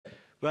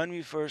When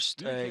we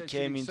first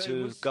came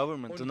into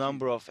government, the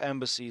number of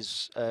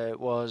embassies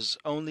was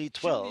only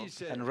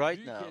 12, and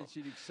right now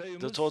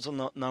the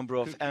total number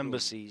of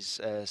embassies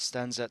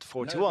stands at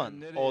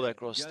 41 all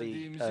across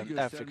the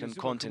African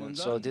continent.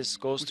 So this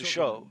goes to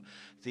show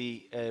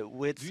the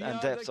width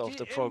and depth of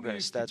the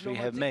progress that we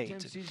have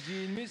made.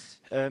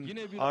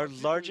 Our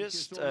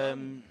largest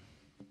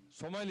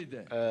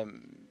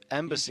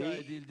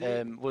embassy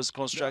was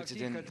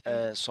constructed in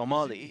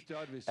Somali,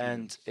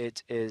 and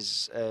it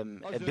is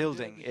a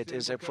building. It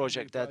is a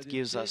project that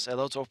gives us a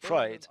lot of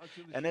pride.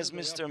 And as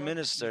Mr.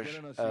 Minister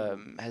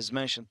has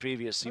mentioned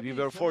previously, we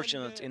were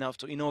fortunate enough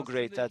to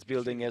inaugurate that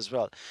building as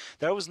well.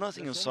 There was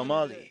nothing in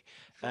Somali,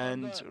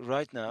 and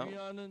right now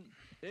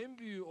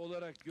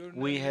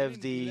we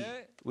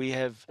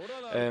have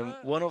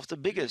one of the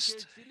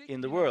biggest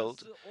in the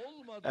world,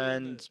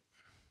 and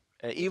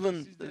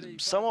even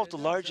some of the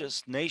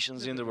largest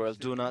nations in the world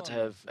do not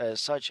have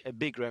such a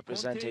big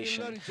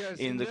representation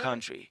in the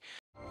country.